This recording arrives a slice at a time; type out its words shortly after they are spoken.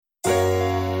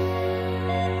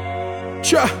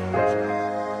Tchá,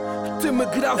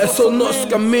 esse é o nosso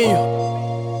caminho.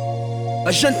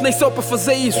 A gente nem só para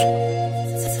fazer isso.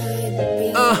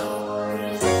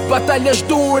 Batalhas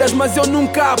duras, mas eu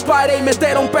nunca parei.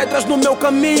 Meteram pedras no meu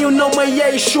caminho, não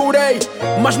meiei, chorei.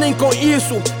 Mas nem com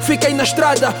isso, fiquei na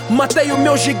estrada. Matei o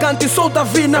meu gigante e sou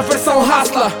Davi na versão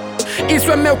hustler.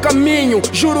 Isso é meu caminho,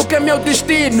 juro que é meu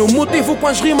destino. Motivo com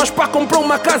as rimas para comprar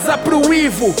uma casa pro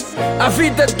Ivo. A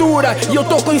vida é dura e eu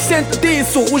tô consciente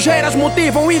disso. Os geras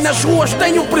motivam e nas ruas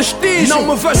tenho prestígio. Não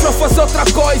me vejo a fazer outra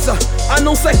coisa a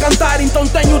não ser cantar, então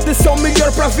tenho de ser o melhor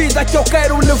para a vida que eu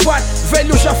quero levar.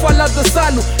 Velho já fala de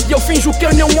Salo e eu finjo que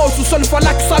eu não ouço. Só lhe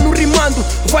falar que Salo rimando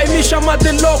vai me chamar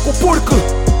de louco porque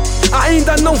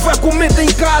ainda não vê comida em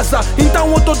casa,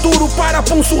 então eu tô duro para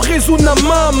pôr um sorriso na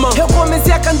mama. Eu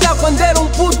comecei a cantar quando era um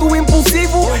puto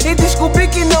impulsivo e descobri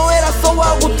que não era só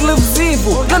algo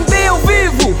televisivo. Cantei ao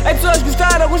vivo, as pessoas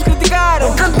gostaram, alguns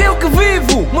criticaram. Cantei o que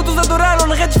vivo, muitos adoraram,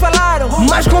 nas redes falaram.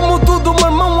 Mas como tudo, meu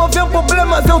irmão, havia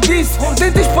problemas, eu disse.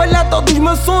 Tentei espalhar todos os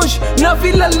meus sons na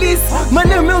Vila Alice, mas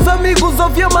nem meus amigos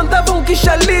ouviam, mandavam que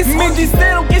chalice. Me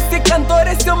disseram que esse cantor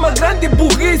é ser uma grande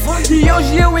burrice, e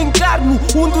hoje eu encarno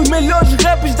um dos melhores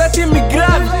raps da time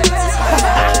grave.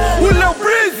 O Léo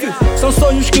Breeze. São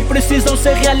sonhos que precisam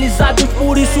ser realizados,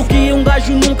 por isso que um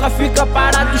gajo nunca fica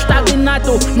parado,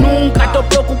 estagnado. Nunca tô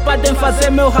preocupado em fazer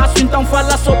meu raço, então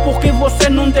fala só porque você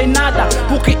não tem nada.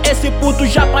 Porque esse puto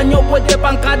já apanhou boi de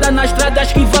pancada na estrada,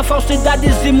 esquiva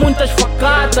falsidades e muitas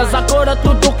facadas. Agora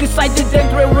tudo que sai de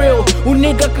dentro é real. O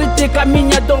nigga critica a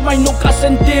minha dor, mas nunca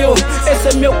sentiu. Esse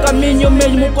é meu caminho,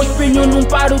 mesmo com espinho não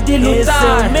paro de lutar. Esse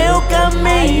é o meu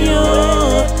caminho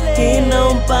e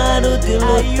não paro de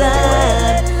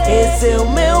lutar. Esse é o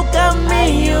meu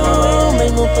caminho,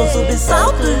 mesmo com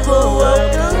sobressaltos vou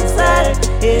alcançar.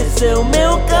 Esse é o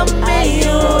meu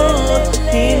caminho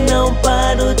e não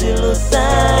paro de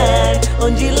lutar.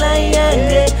 Ondjila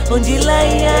Yange, Ondjila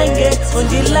Yange,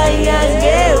 Ondjila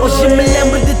Yange. Hoje me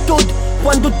lembro de tudo,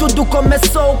 quando tudo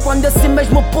começou, quando esse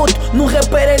mesmo puto num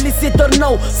rapper ele se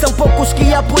tornou. São poucos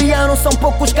que apoiaram, são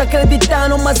poucos que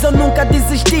acreditaram, mas eu nunca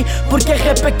desisti, porque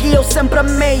rap é que eu sempre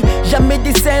amei. Já me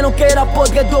disseram que era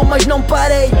podredor, mas não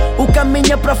parei. O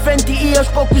caminho é pra frente e aos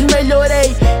poucos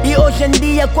melhorei. E hoje em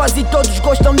dia quase todos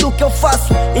gostam do que eu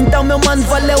faço, então meu mano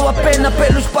valeu a pena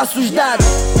pelos passos dados.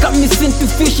 Cá me sinto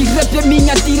fixe, rap é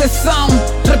minha direção.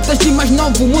 Rap desde mais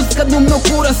novo, música no meu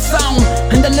coração.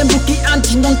 Ainda lembro que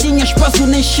antes não tinha espaço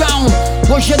nem chão.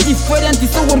 Hoje é diferente,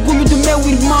 sou orgulho do meu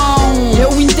irmão.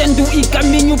 Eu entendo e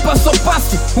caminho passo a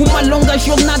passo. Uma longa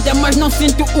jornada, mas não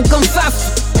sinto o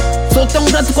cansaço. Sou tão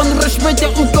grato quando respeitam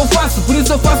o que eu faço, por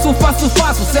isso eu faço,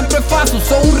 sempre faço.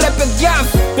 Sou um rapper de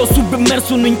aço. Tô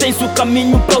submerso no intenso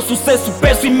caminho para o sucesso.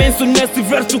 Peço imenso nesse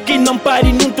verso que não pare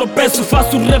e não tropeço.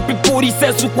 Faço rap por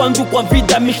excesso, quando com a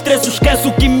vida me estresso.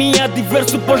 Esqueço que me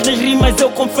adverso, pois nas rimas eu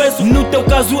confesso. No teu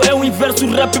caso é o inverso,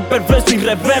 rap perverso e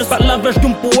reverso. Palavras de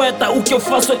um poeta, o que eu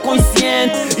faço é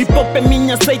consciente. Hip hop é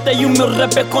minha seita e o meu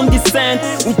rap é condizente.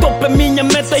 O top é minha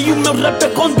meta e o meu rap é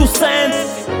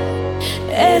conducente.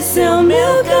 Esse é o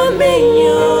meu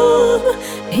caminho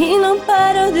e não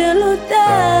paro de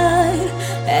lutar.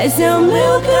 Esse é o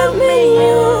meu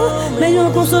caminho, mesmo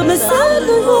com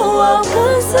sobressaltos vou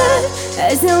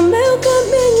alcançar. Esse é o meu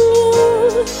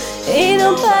caminho e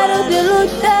não paro de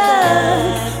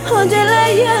lutar. Ondjila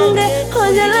Yange,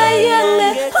 Ondjila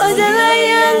Yange, Ondjila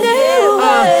Yange.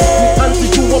 Antes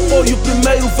do apoio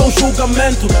primeiro vem um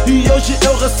julgamento, e hoje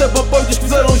eu recebo apoio dos que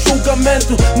fizeram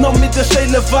julgamento. Não me deixei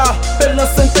levar pela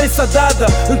sentença dada,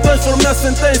 transformei a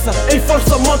sentença em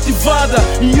força motivada.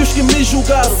 E os que me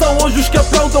julgaram são hoje os que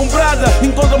aplaudam brada.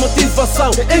 Encontram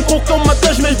motivação em qualquer uma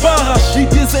das minhas barras e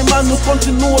dizem mano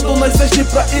continua, tu nasceste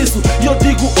pra isso. E eu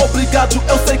digo obrigado,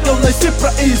 eu sei que eu nasci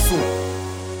pra isso.